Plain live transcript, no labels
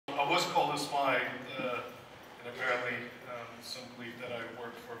was called a spy, and apparently some believe that I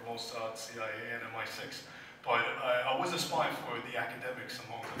worked for Mossad, CIA, and MI6. But I was a spy for the academics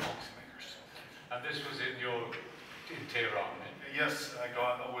among the policymakers. And this was in Tehran? Yes, I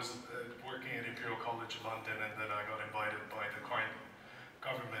was working at Imperial College London, and then I got invited by the current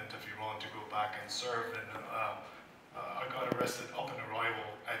government of Iran to go back and serve, and I got arrested up on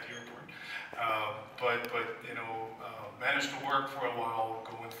arrival at the airport. But you know, managed to work for a while,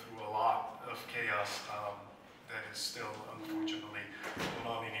 going through a lot of chaos that is still, unfortunately, going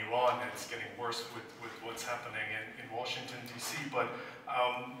on in Iran. It's getting worse with what's happening in Washington, D.C. But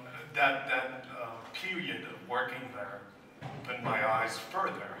that period of working there opened my eyes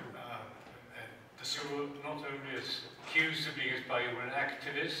further. You were not only accused of being a spy, you were an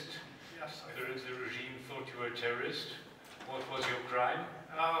activist. Yes. The regime thought you were a terrorist. What was your crime?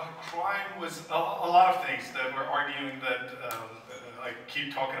 Crime was a lot of things that were arguing that I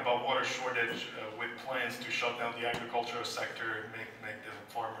keep talking about water shortage with plans to shut down the agricultural sector, make the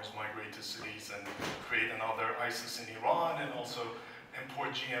farmers migrate to cities and create another ISIS in Iran, and also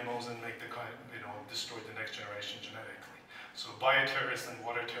import GMOs and make destroy the next generation genetically. So bioterrorist and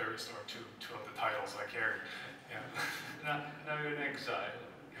water terrorist are two of the titles I carry. Yeah. Now you're in exile.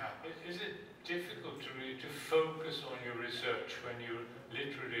 Yeah. Is it difficult to focus on your research when you're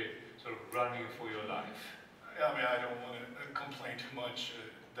literally sort of running for your life? I mean, I don't want to complain too much.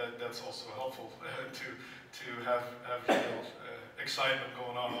 That's also helpful to have excitement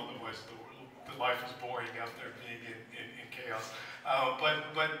going on. Otherwise, the life is boring after being in chaos. But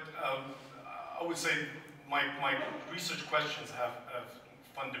I would say my research questions have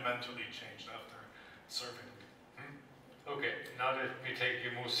fundamentally changed after serving. Okay, now let me take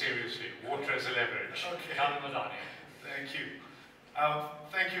you more seriously. Water as a leverage. Okay. Kaveh Madani. Thank you.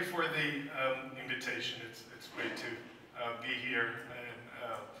 Thank you for the invitation. It's great to be here,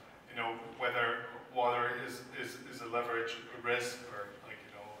 and you know, whether water is a leverage, a risk, or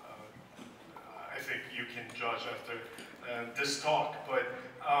I think you can judge after this talk. But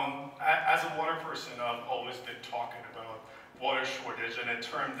as a water person, I've always been talking about water shortage, and a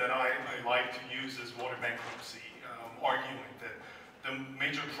term that I like to use is water bankruptcy, arguing that the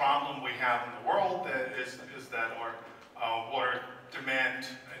major problem we have in the world is that our water demand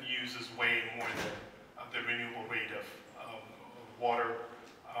and use is way more than the renewable rate of water,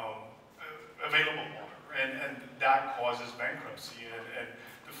 available water, and that causes bankruptcy. And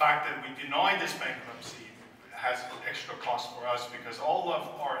the fact that we deny this bankruptcy has extra cost for us, because all of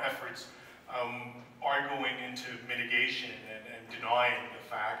our efforts are going into mitigation and denying the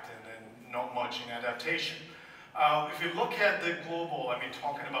fact, and not much in adaptation. If you look at the global, I mean,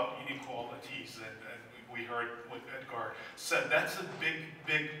 talking about inequalities, and we heard what Edgar said, that's a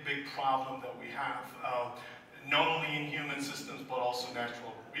big problem that we have, not only in human systems, but also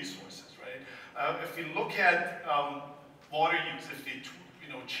natural resources, right? If you look at water use, if you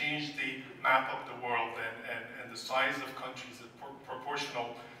change the map of the world, and the size of countries is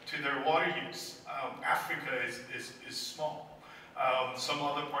proportional to their water use, Africa is small. Some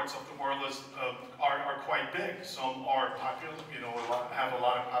other parts of the world are quite big. Some are popular, have a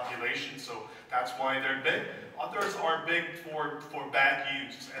lot of population, so that's why they're big. Others are big for bad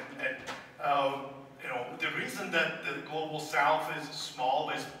use, and the reason that the global south is small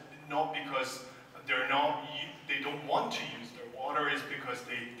is not because they don't want to use their water, is because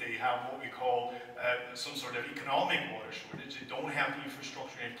they have what we call some sort of economic water shortage. They don't have the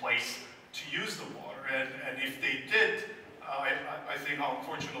infrastructure in place to use the water, and if they did, I think,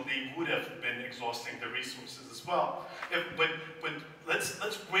 unfortunately, would have been exhausting the resources as well. But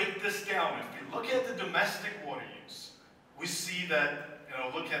let's break this down. If we look at the domestic water use, we see that,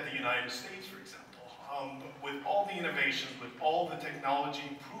 look at the United States, for example. With all the innovations, with all the technology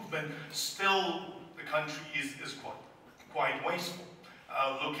improvement, still the country is quite wasteful.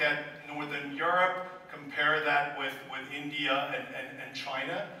 Look at Northern Europe, compare that with India and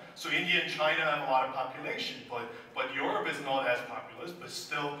China. So India and China have a lot of population, but Europe is not as populous, but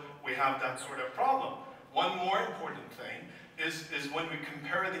still we have that sort of problem. One more important thing is when we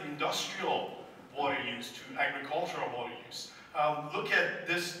compare the industrial water use to agricultural water use. Look at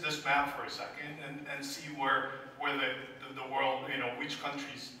this map for a second and see where the world, which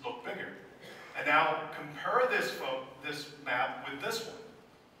countries look bigger. And now compare this map with this one.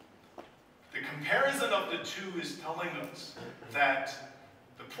 The comparison of the two is telling us that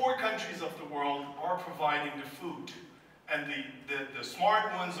the poor countries of the world are providing the food, and the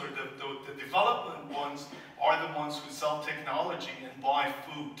smart ones, or the development ones, are the ones who sell technology and buy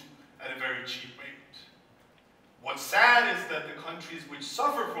food at a very cheap rate. What's sad is that the countries which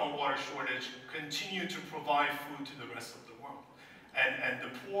suffer from water shortage continue to provide food to the rest of the world. And the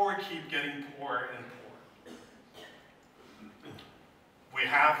poor keep getting poorer and poorer. We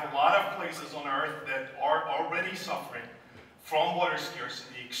have a lot of places on Earth that are already suffering from water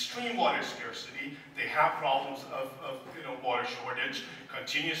scarcity, extreme water scarcity. They have problems of water shortage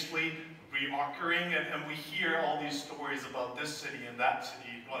continuously reoccurring, and we hear all these stories about this city and that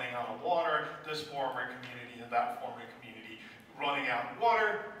city running out of water, this farmer community and that farmer community running out of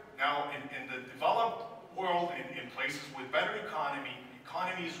water. Now in the developed world, in places with better economy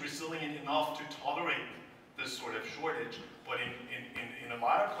is resilient enough to tolerate this sort of shortage, but in a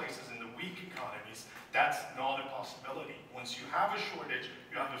lot of places, in the weak economies, that's not a possibility. Once you have a shortage,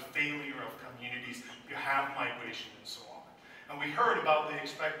 you have a failure of communities, you have migration and so on. And we heard about the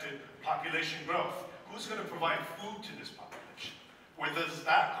expected population growth. Who's going to provide food to this population? Where does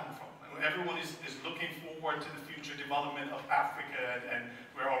that come from? And everyone is looking forward to the future development of Africa, and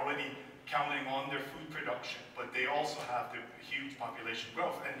we're already counting on their food production, but they also have the huge population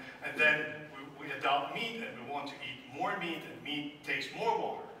growth. And then we adopt meat, and we want to eat more meat, and meat takes more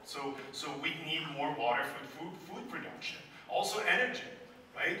water. So we need more water for food production. Also energy,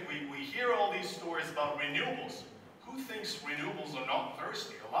 right? We hear all these stories about renewables. Who thinks renewables are not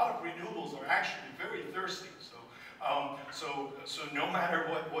thirsty? A lot of renewables are actually very thirsty. So no matter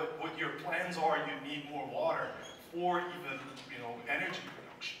what your plans are, you need more water for even energy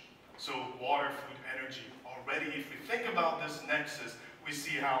production. So water, food, energy already. If we think about this nexus, we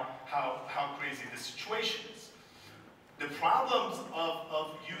see how crazy the situation is. The problems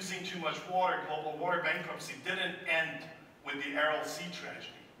of using too much water, global water bankruptcy, didn't end with the Aral Sea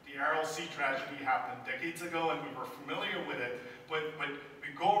tragedy. The Aral Sea tragedy happened decades ago, and we were familiar with it, but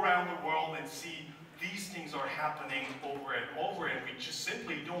we go around the world and see these things are happening over and over, and we just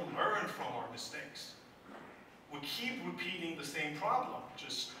simply don't learn from our mistakes. We keep repeating the same problem.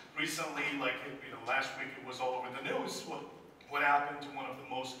 Just recently, like last week, it was all over the news, what happened to one of the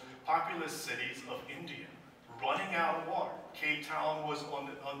most populous cities of India, running out of water. Cape Town was on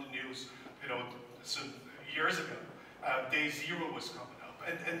the news, some years ago. Day zero was coming up,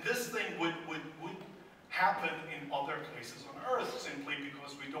 and this thing would happen in other places on Earth simply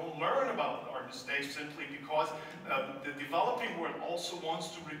because we don't learn about our mistakes, simply because the developing world also wants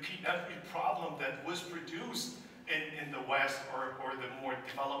to repeat every problem that was produced in the West or the more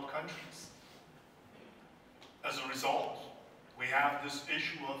developed countries. As a result, we have this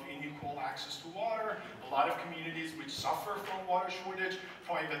issue of unequal access to water. A lot of communities which suffer from water shortage,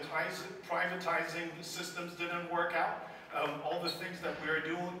 privatizing the systems didn't work out. All the things that we're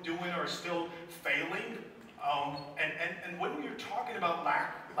doing are still failing. And when you're talking about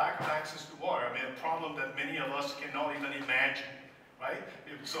lack of access to water, I mean, a problem that many of us cannot even imagine, right?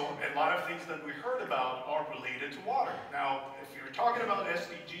 So a lot of things that we heard about are related to water. Now, if you're talking about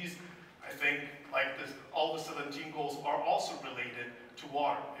SDGs, I think like this, all the 17 goals are also related to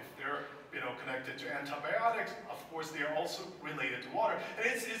water. If they're connected to antibiotics, of course they are also related to water. And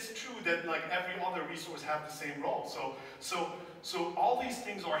it's true that like every other resource have the same role. So all these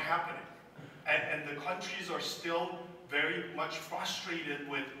things are happening, and the countries are still very much frustrated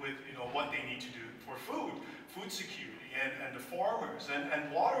with what they need to do for food security, and the farmers,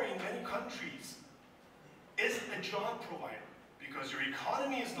 and water in many countries is a job provider. Because your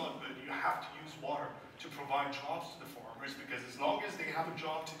economy is not good, you have to use water to provide jobs to the farmers, because as long as they have a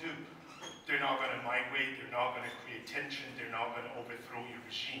job to do, they're not going to migrate, they're not going to create tension, they're not going to overthrow your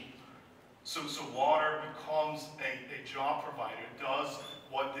regime. So water becomes a job provider, does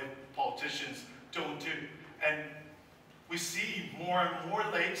what the politicians don't do. And we see more and more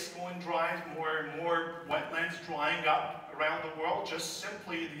lakes going dry, more and more wetlands drying up around the world, just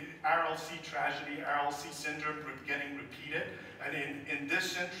simply the Aral Sea tragedy, Aral Sea syndrome getting repeated. And in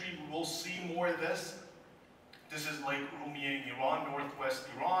this century, we will see more of this. This is Lake Urmia in Iran, northwest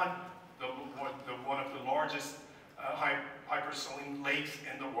Iran, one of the largest hypersaline lakes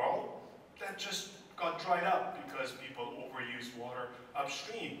in the world, that just got dried up because people overused water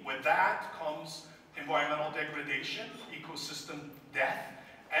upstream. With that comes environmental degradation, ecosystem death,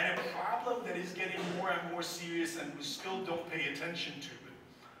 and a problem that is getting more and more serious, and we still don't pay attention to it: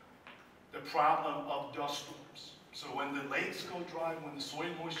 the problem of dust storms. So when the lakes go dry, when the soil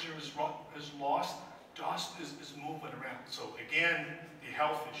moisture is lost, dust is moving around. So again, the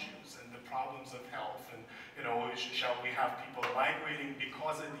health issues and the problems of health, and shall we have people migrating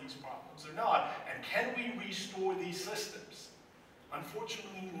because of these problems or not? And can we restore these systems?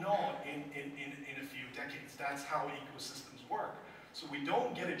 Unfortunately, not in a few decades. That's how ecosystems work. So we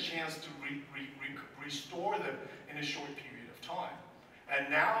don't get a chance to restore them in a short period of time. And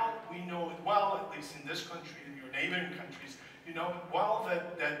now we know it well, at least in this country and your neighboring countries, You know, well,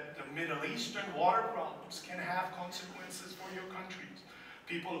 that the Middle Eastern water problems can have consequences for your countries.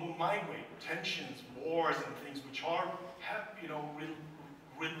 People who migrate, tensions, wars, and things which are,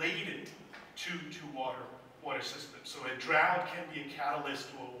 related to water systems. So a drought can be a catalyst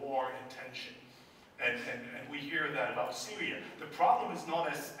to a war and tension. And we hear that about Syria. The problem is not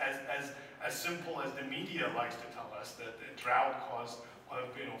as simple as the media likes to tell us, that the drought caused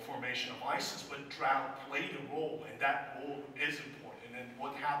formation of ISIS, but drought played a role, and that role is important. And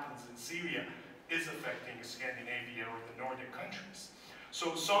what happens in Syria is affecting Scandinavia or the Nordic countries.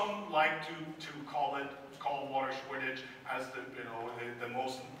 So some like to call water shortage as the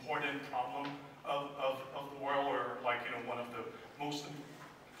most important problem of the world, or one of the most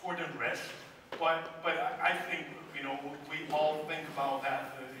important risks. But I think we all think about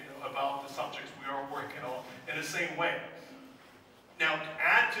that, about the subjects we are working on in the same way. Now, to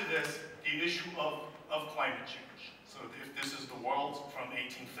add to this, the issue of climate change. So if this is the world from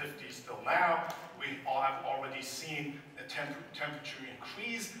 1850s till now, we all have already seen a temperature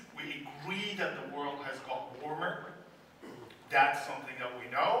increase. We agree that the world has got warmer. That's something that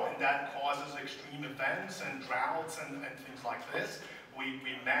we know, and that causes extreme events and droughts and things like this. We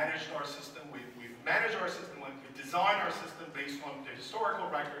managed our system, we managed our system, we designed our system based on the historical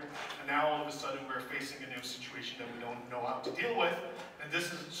record, and now all of a sudden we're facing a new situation that we don't know how to deal with, and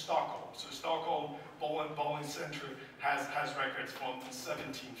this is Stockholm. So Stockholm Bowling Center has records from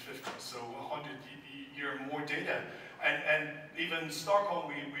 1750, so 100-year more data. And even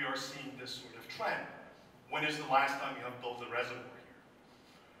Stockholm, we are seeing this sort of trend. When is the last time you have built a reservoir here?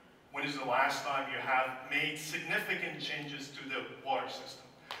 When is the last time you have made significant changes to the water system?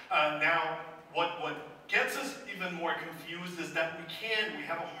 Now, what gets us even more confused is that we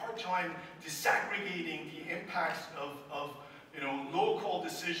have a hard time disaggregating the impacts of local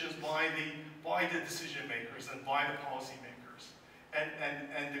decisions by the decision makers and by the policy makers,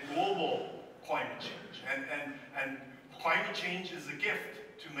 and the global climate change. And climate change is a gift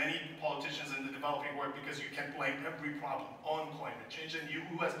to many politicians in the developing world, because you can blame every problem on climate change. And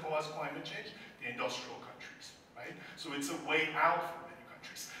who has caused climate change? The industrial countries, right? So it's a way out for many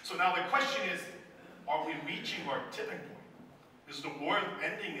countries. So now the question is, are we reaching our tipping point? Is the world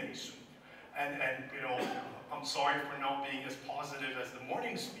ending any soon? And I'm sorry for not being as positive as the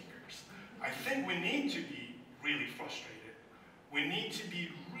morning speakers. I think we need to be really frustrated. We need to be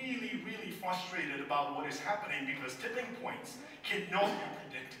really, really frustrated about what is happening, because tipping points cannot be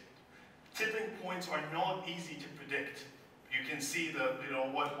predicted. Tipping points are not easy to predict. You can see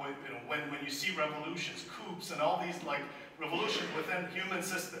when you see revolutions, coups, and all these revolutions within human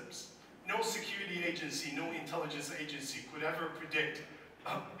systems, no security agency, no intelligence agency could ever predict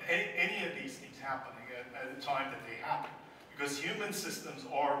any of these things happening at the time that they happen, because human systems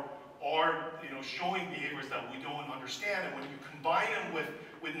are showing behaviors that we don't understand, and when you combine them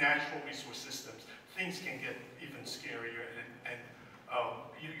with natural resource systems, things can get even scarier, and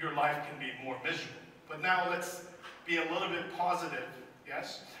your life can be more miserable. But now let's be a little bit positive,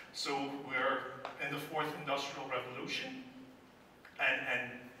 yes? So we're in the fourth industrial revolution,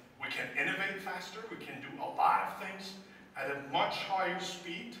 and we can innovate faster, we can do a lot of things at a much higher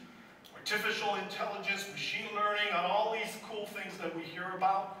speed. Artificial intelligence, machine learning, and all these cool things that we hear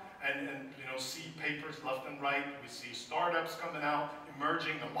about, and see papers left and right. We see startups coming out,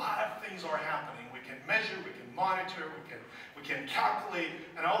 emerging. A lot of things are happening. We can measure, we can monitor, we can calculate,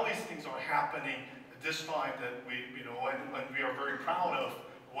 and all these things are happening at this time that and we are very proud of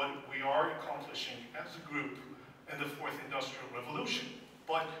what we are accomplishing as a group in the fourth industrial revolution.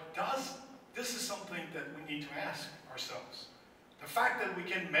 But this is something that we need to ask ourselves. The fact that we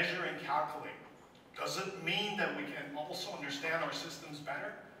can measure and calculate, does it mean that we can also understand our systems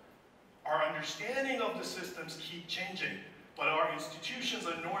better? Our understanding of the systems keep changing, but our institutions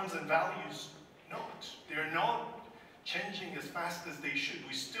and norms and values not. They're not changing as fast as they should.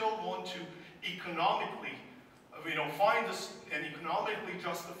 We still want to economically, find an economically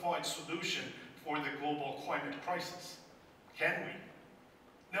justified solution for the global climate crisis. Can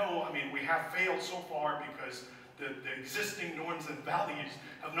we? No, we have failed so far because the existing norms and values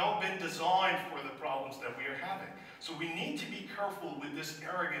have not been designed for the problems that we are having. So we need to be careful with this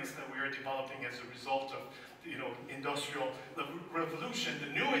arrogance that we are developing as a result of industrial revolution,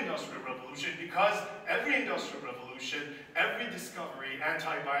 the new industrial revolution, because every industrial revolution, every discovery,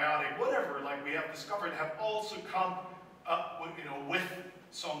 antibiotic, whatever we have discovered, have also come up with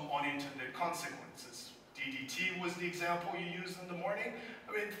some unintended consequences. DDT was the example you used in the morning.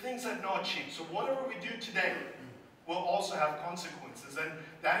 Things have not changed. So whatever we do today will also have consequences, and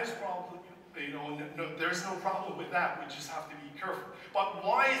that is probably, there's no problem with that. We just have to be careful. But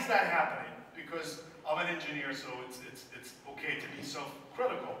why is that happening? because I'm an engineer, so it's okay to be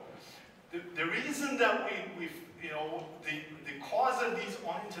self-critical. The reason that the cause of these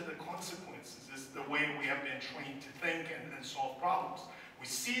unintended consequences is the way we have been trained to think and solve problems. We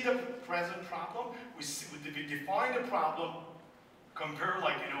see the present problem, we define the problem, compare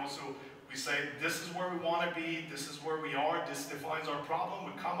so we say this is where we want to be, this is where we are, this defines our problem,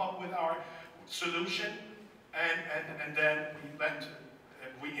 we come up with our solution, and then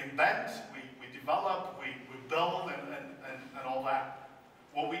we invent, we develop, we build, and all that.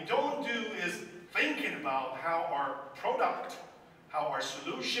 What we don't do is thinking about how our product, how our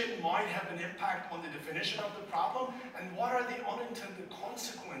solution might have an impact on the definition of the problem, and what are the unintended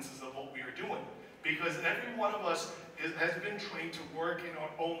consequences of what we are doing. Because every one of us has been trained to work in our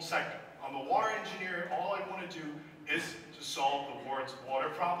own sector. I'm a water engineer, all I want to do is to solve the world's water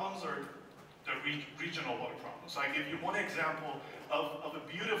problems or the regional water problems. So I give you one example of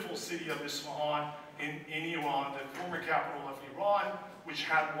a beautiful city of Isfahan in Iran, the former capital of Iran, which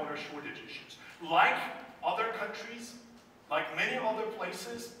had water shortage issues. Like other countries, like many other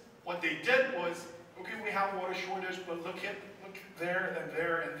places, what they did was, okay, we have water shortage, but look there and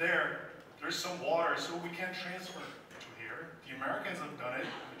there and there. There's some water, so we can transfer to here. The Americans have done it.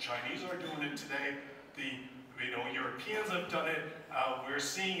 The Chinese are doing it today. The Europeans have done it. We're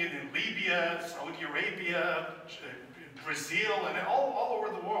seeing it in Libya, Saudi Arabia, Brazil, and all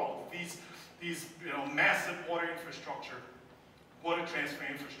over the world. These massive water infrastructure, water transfer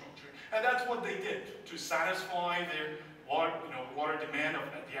infrastructure, and that's what they did to satisfy their water demand of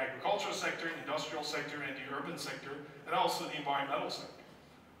the agricultural sector, industrial sector, and the urban sector, and also the environmental sector.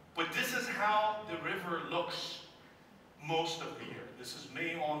 But this is how the river looks most of the year. This is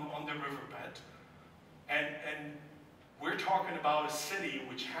May on the riverbed. And we're talking about a city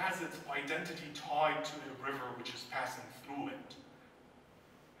which has its identity tied to the river which is passing through it.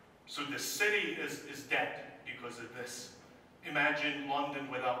 So the city is dead because of this. Imagine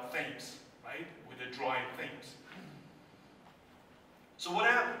London without Thames, right? With a dry Thames. So what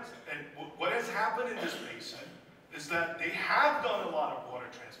happens? And what has happened in this basin is that they have done a lot of water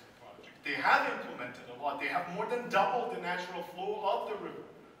transfer projects. They have implemented a lot. They have more than doubled the natural flow of the river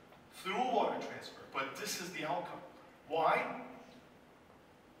through water transfer. But this is the outcome. Why?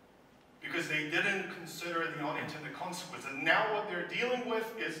 Because they didn't consider the unintended consequences. And now what they're dealing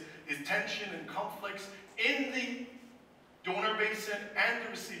with is tension and conflicts in the donor basin and the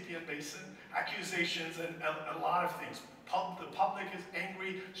recipient basin, accusations and a lot of things. The public is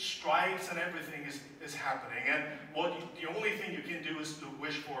angry, strikes and everything is happening. And the only thing you can do is to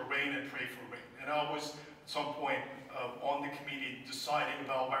wish for rain and pray for rain. And I was at some point on the committee deciding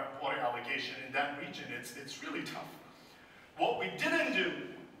about water allocation in that region. It's really tough. What we didn't do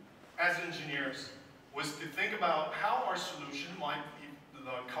as engineers was to think about how our solution might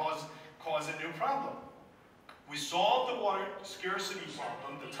cause a new problem. We solved the water scarcity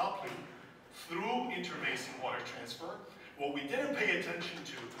problem, the top lead, through interbasin water transfer. What we didn't pay attention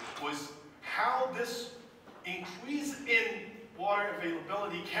to was how this increase in water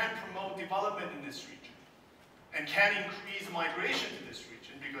availability can promote development in this region and can increase migration to this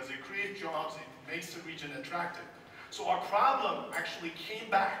region because it creates jobs, it makes the region attractive. So our problem actually came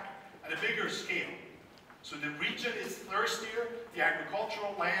back at a bigger scale. So the region is thirstier, the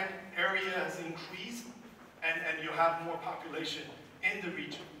agricultural land area has increased, and you have more population in the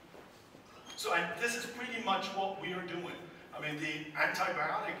region. So this is pretty much what we are doing. I mean, the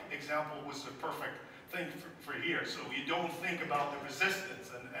antibiotic example was the perfect thing for here. So you don't think about the resistance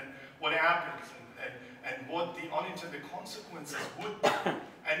and what happens and what the unintended consequences would be.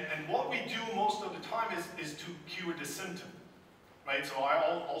 And what we do most of the time is to cure the symptom, right? So I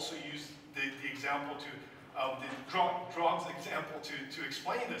also use the example the drugs example to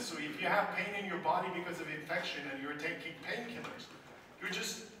explain this. So if you have pain in your body because of infection and you're taking painkillers, you're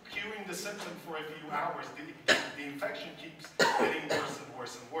just curing the symptom for a few hours. The infection keeps getting worse and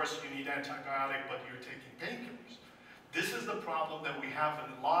worse and worse. You need antibiotic, but you're taking painkillers. This is the problem that we have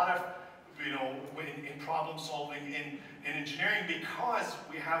in a lot of, in problem solving in engineering, because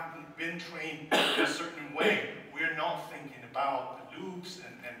we haven't been trained in a certain way. We're not thinking about the loops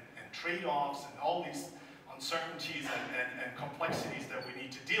and trade-offs and all these uncertainties and complexities that we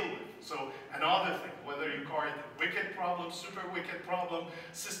need to deal with. So another thing, whether you call it wicked problem, super wicked problem,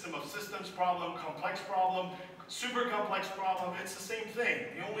 system of systems problem, complex problem, super complex problem, it's the same thing.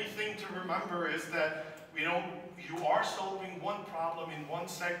 The only thing to remember is that you are solving one problem in one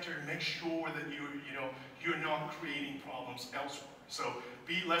sector. Make sure that you're not creating problems elsewhere. So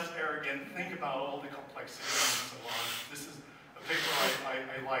be less arrogant, think about all the complexities and so on. This is a paper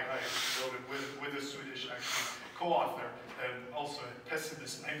I wrote it with a Swedish actually co-author, also a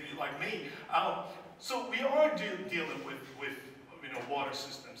pessimist maybe like me. So we are dealing with water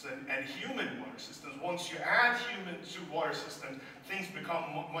systems and human water systems. Once you add human to water systems, things become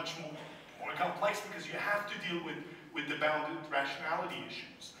much more complex because you have to deal with the bounded rationality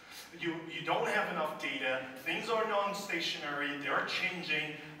issues. You don't have enough data, things are non-stationary, they are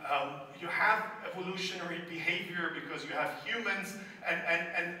changing, you have evolutionary behavior because you have humans,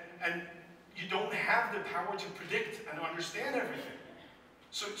 and you don't have the power to predict and understand everything.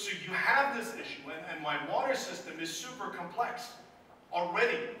 So you have this issue, and my water system is super complex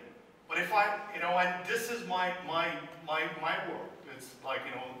already. But if and this is my world. It's like,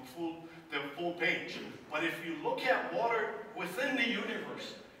 the full page. But if you look at water within the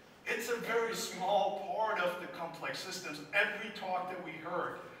universe, it's a very small part of the complex systems. Every talk that we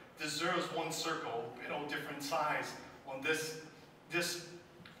heard deserves one circle, different size on this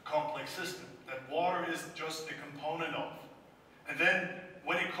complex system that water is just a component of. And then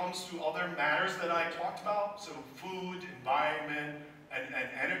when it comes to other matters that I talked about, so food, environment, and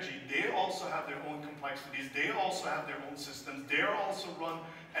energy, they also have their own complexities, they also have their own systems, they're also run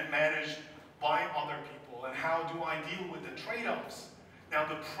and managed by other people. And how do I deal with the trade-offs? Now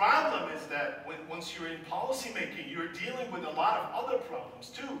the problem is that once you're in policy making, you're dealing with a lot of other problems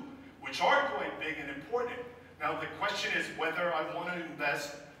too, which are quite big and important. Now the question is whether I want to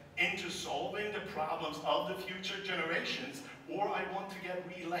invest into solving the problems of the future generations, or I want to get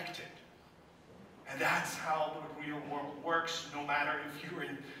re-elected. And that's how the real world works, no matter if you're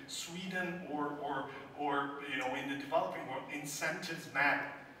in Sweden or in the developing world. Incentives matter.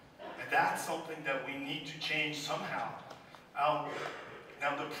 And that's something that we need to change somehow.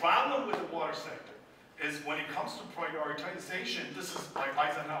 Now the problem with the water sector is when it comes to prioritization, this is like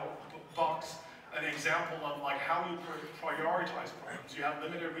Eisenhower box, an example of like how you prioritize problems. You have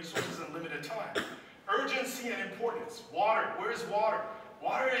limited resources and limited time. Urgency and importance. Water, where's water?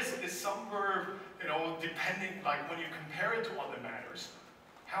 Water is somewhere, depending, like when you compare it to other matters,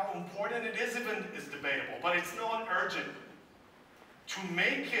 how important it is even is debatable, but it's not urgent. To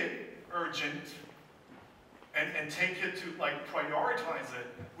make it urgent and take it to like prioritize it,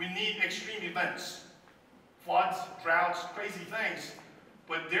 we need extreme events. Floods, droughts, crazy things,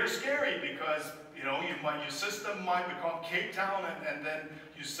 but they're scary because your system might become Cape Town and then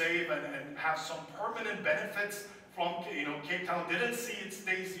you save and have some permanent benefits from, Cape Town didn't see its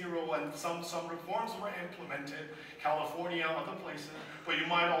day zero and some reforms were implemented, California, other places, but you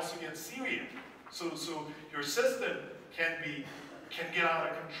might also get Syria. So your system can get out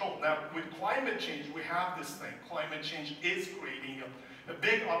of control. Now with climate change, we have this thing. Climate change is creating a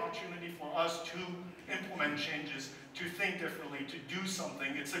big opportunity for us to implement changes, to think differently, to do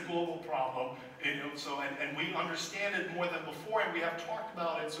something. It's a global problem, and we understand it more than before, and we have talked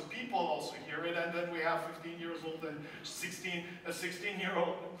about it, so people also hear it, and then we have 15 years old and a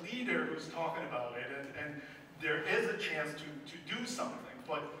 16-year-old leader who's talking about it, and there is a chance to do something,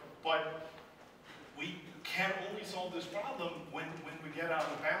 but we can only solve this problem when we get out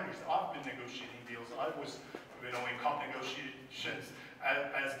of the boundaries. I've been negotiating deals. I was, in COP negotiations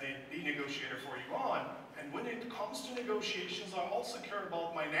as the negotiator for Iran. And when it comes to negotiations, I also care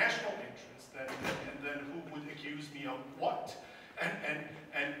about my national interests and then who would accuse me of what.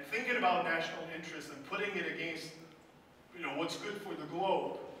 And thinking about national interests and putting it against, what's good for the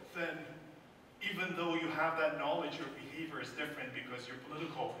globe, then even though you have that knowledge, your behavior is different because your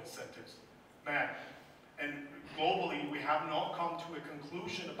political incentives matter. And globally, we have not come to a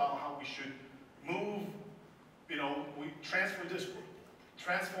conclusion about how we should move, we transform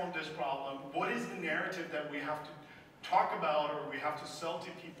this problem. What is the narrative that we have to talk about or we have to sell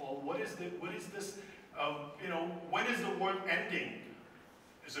to people? What is this, when is the world ending?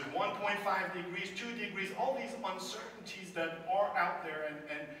 Is it 1.5 degrees, 2 degrees? All these uncertainties that are out there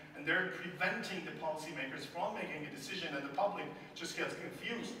and they're preventing the policymakers from making a decision, and the public just gets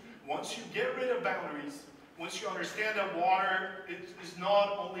confused. Once you get rid of boundaries, once you understand that water is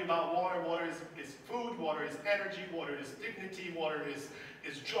not only about water, water is food, water is energy, water is dignity, water is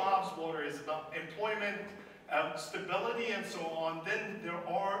jobs, water is about employment, stability, and so on, then there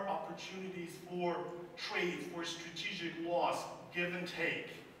are opportunities for trade, for strategic loss, give and take.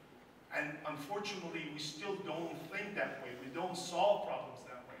 And unfortunately, we still don't think that way. We don't solve problems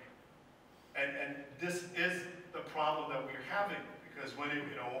that way. And this is the problem that we're having. Because when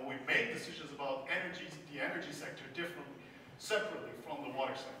we make decisions about energy, the energy sector separately from the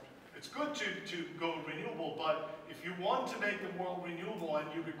water sector. It's good to go renewable, but if you want to make the world renewable and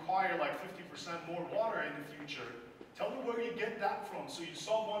you require like 50% more water in the future, tell me where you get that from. So you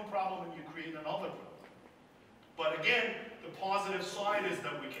solve one problem and you create another problem. But again, the positive side is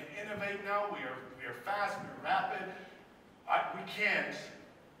that we can innovate now. We are fast, we're rapid. We can't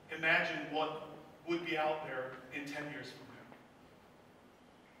imagine what would be out there in 10 years from now.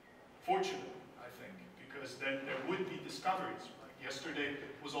 Fortunately, I think, because then there would be discoveries. Like yesterday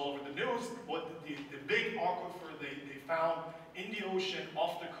was all over the news, what the big aquifer they found in the ocean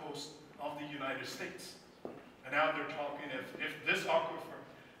off the coast of the United States. And now they're talking if this aquifer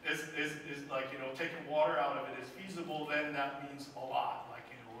is like, taking water out of it is feasible, then that means a lot. Like,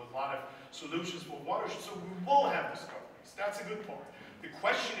 a lot of solutions for water. So we will have discoveries. That's a good part. The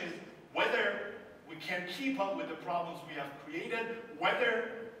question is whether we can keep up with the problems we have created,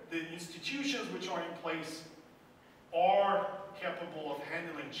 whether the institutions which are in place are capable of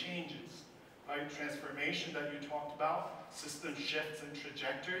handling changes, right? Transformation that you talked about, system shifts and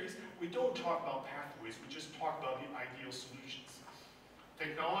trajectories. We don't talk about pathways, we just talk about the ideal solutions.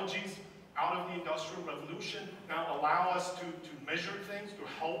 Technologies out of the Industrial Revolution now allow us to measure things, to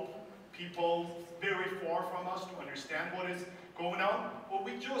help people very far from us to understand what is going on. But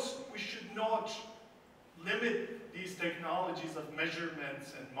we should not limit these technologies of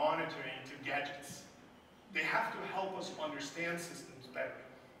measurements and monitoring to gadgets. They have to help us understand systems better.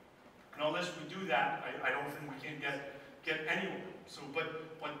 And unless we do that, I don't think we can get anywhere. So,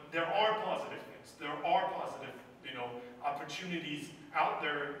 but there are positive things. There are positive, opportunities out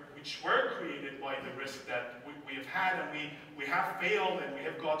there which were created by the risk that we have had, and we have failed, and we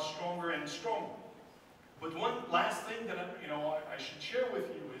have got stronger and stronger. But one last thing that I should share with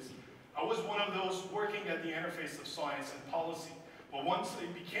you is, I was one of those working at the interface of science and policy. But once I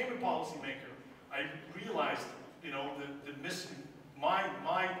became a policymaker, I realized,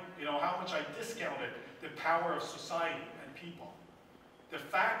 how much I discounted the power of society and people. The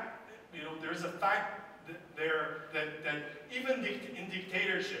fact, there's a fact that even in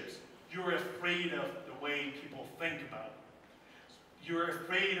dictatorships, you're afraid of the way people think about it. You're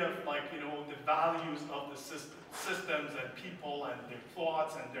afraid of, the values of the systems and people and their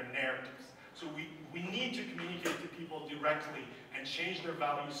thoughts and their narratives. So we need to communicate to people directly and change their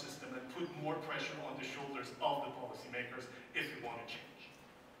value system and put more pressure on the shoulders of the policymakers if we want to change.